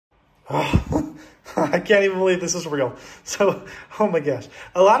Oh, I can't even believe this is real. So, oh my gosh.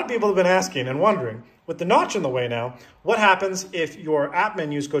 A lot of people have been asking and wondering, with the notch in the way now, what happens if your app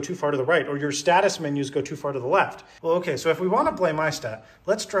menus go too far to the right or your status menus go too far to the left? Well, okay, so if we want to play my stat,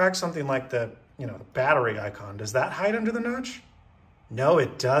 let's drag something like the battery icon. Does that hide under the notch? No,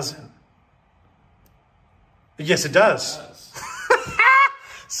 it doesn't. Yes, it does.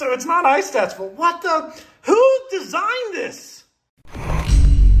 So it's not iStats, but what the? Who designed this?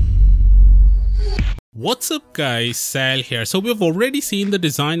 What's up guys, Sal here. So we've already seen the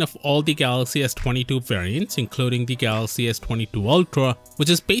design of all the Galaxy S22 variants, including the Galaxy S22 Ultra, which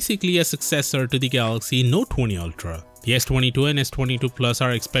is basically a successor to the Galaxy Note 20 Ultra. The S22 and S22 Plus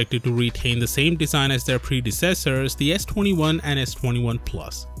are expected to retain the same design as their predecessors, the S21 and S21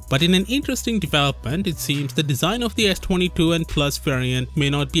 Plus. But in an interesting development, it seems the design of the S22 and Plus variant may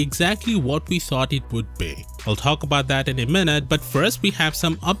not be exactly what we thought it would be. I'll talk about that in a minute, but first we have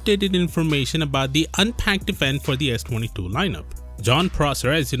some updated information about the unpacked event for the S22 lineup. John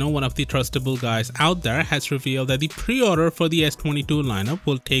Prosser, as you know, one of the trustable guys out there, has revealed that the pre-order for the S22 lineup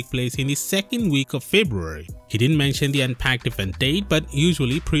will take place in the second week of February. He didn't mention the unpacked event date, but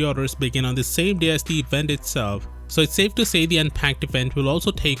usually pre-orders begin on the same day as the event itself. So it's safe to say the unpacked event will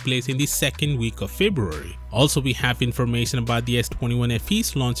also take place in the second week of February. Also, we have information about the S21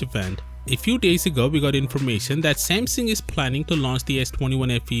 FE's launch event. A few days ago, we got information that Samsung is planning to launch the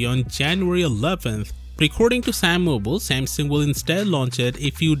S21 FE on January 11th. But according to Sam Mobile, Samsung will instead launch it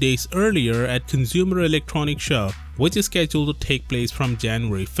a few days earlier at Consumer Electronics Show, which is scheduled to take place from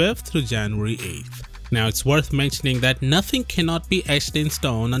January 5th to January 8th. Now, it's worth mentioning that nothing cannot be etched in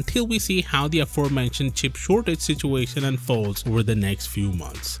stone until we see how the aforementioned chip shortage situation unfolds over the next few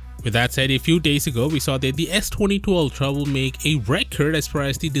months. With that said, a few days ago, we saw that the S22 Ultra will make a record as far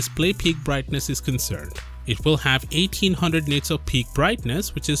as the display peak brightness is concerned. It will have 1800 nits of peak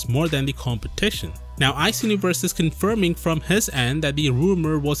brightness, which is more than the competition. Now, iUniverse is confirming from his end that the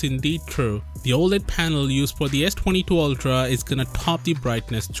rumor was indeed true. The OLED panel used for the S22 Ultra is gonna top the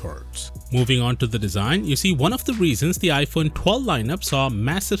brightness charts. Moving on to the design, you see one of the reasons the iPhone 12 lineup saw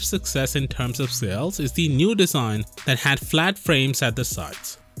massive success in terms of sales is the new design that had flat frames at the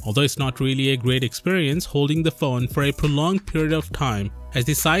sides. Although it's not really a great experience holding the phone for a prolonged period of time, as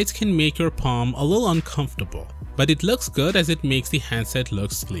the sides can make your palm a little uncomfortable. But it looks good as it makes the handset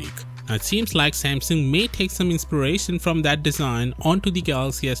look sleek. Now it seems like Samsung may take some inspiration from that design onto the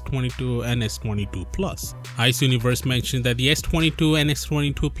Galaxy S22 and S22 Plus. iUniverse mentioned that the S22 and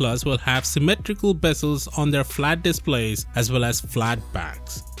S22 Plus will have symmetrical bezels on their flat displays as well as flat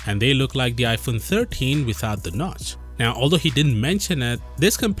backs, and they look like the iPhone 13 without the notch. Now, although he didn't mention it,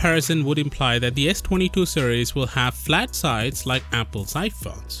 this comparison would imply that the S22 series will have flat sides like Apple's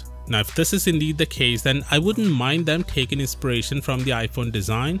iPhones. Now, if this is indeed the case, then I wouldn't mind them taking inspiration from the iPhone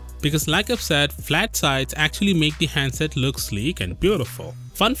design, because like I've said, flat sides actually make the handset look sleek and beautiful.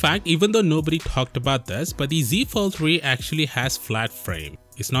 Fun fact, even though nobody talked about this, but the Z Fold 3 actually has flat frame.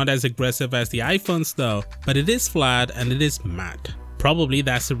 It's not as aggressive as the iPhones though, but it is flat and it is matte. Probably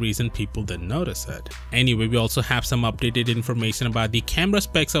that's the reason people didn't notice it. Anyway, we also have some updated information about the camera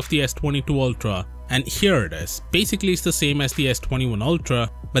specs of the S22 Ultra, and here it is. Basically, it's the same as the S21 Ultra,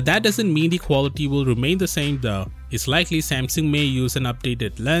 but that doesn't mean the quality will remain the same though. It's likely Samsung may use an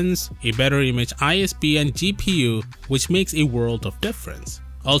updated lens, a better image ISP and GPU, which makes a world of difference.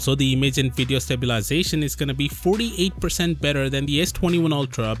 Also, the image and video stabilization is going to be 48% better than the S21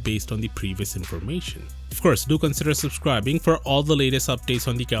 Ultra based on the previous information. Of course, do consider subscribing for all the latest updates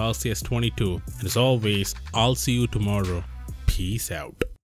on the Galaxy S22. And as always, I'll see you tomorrow. Peace out.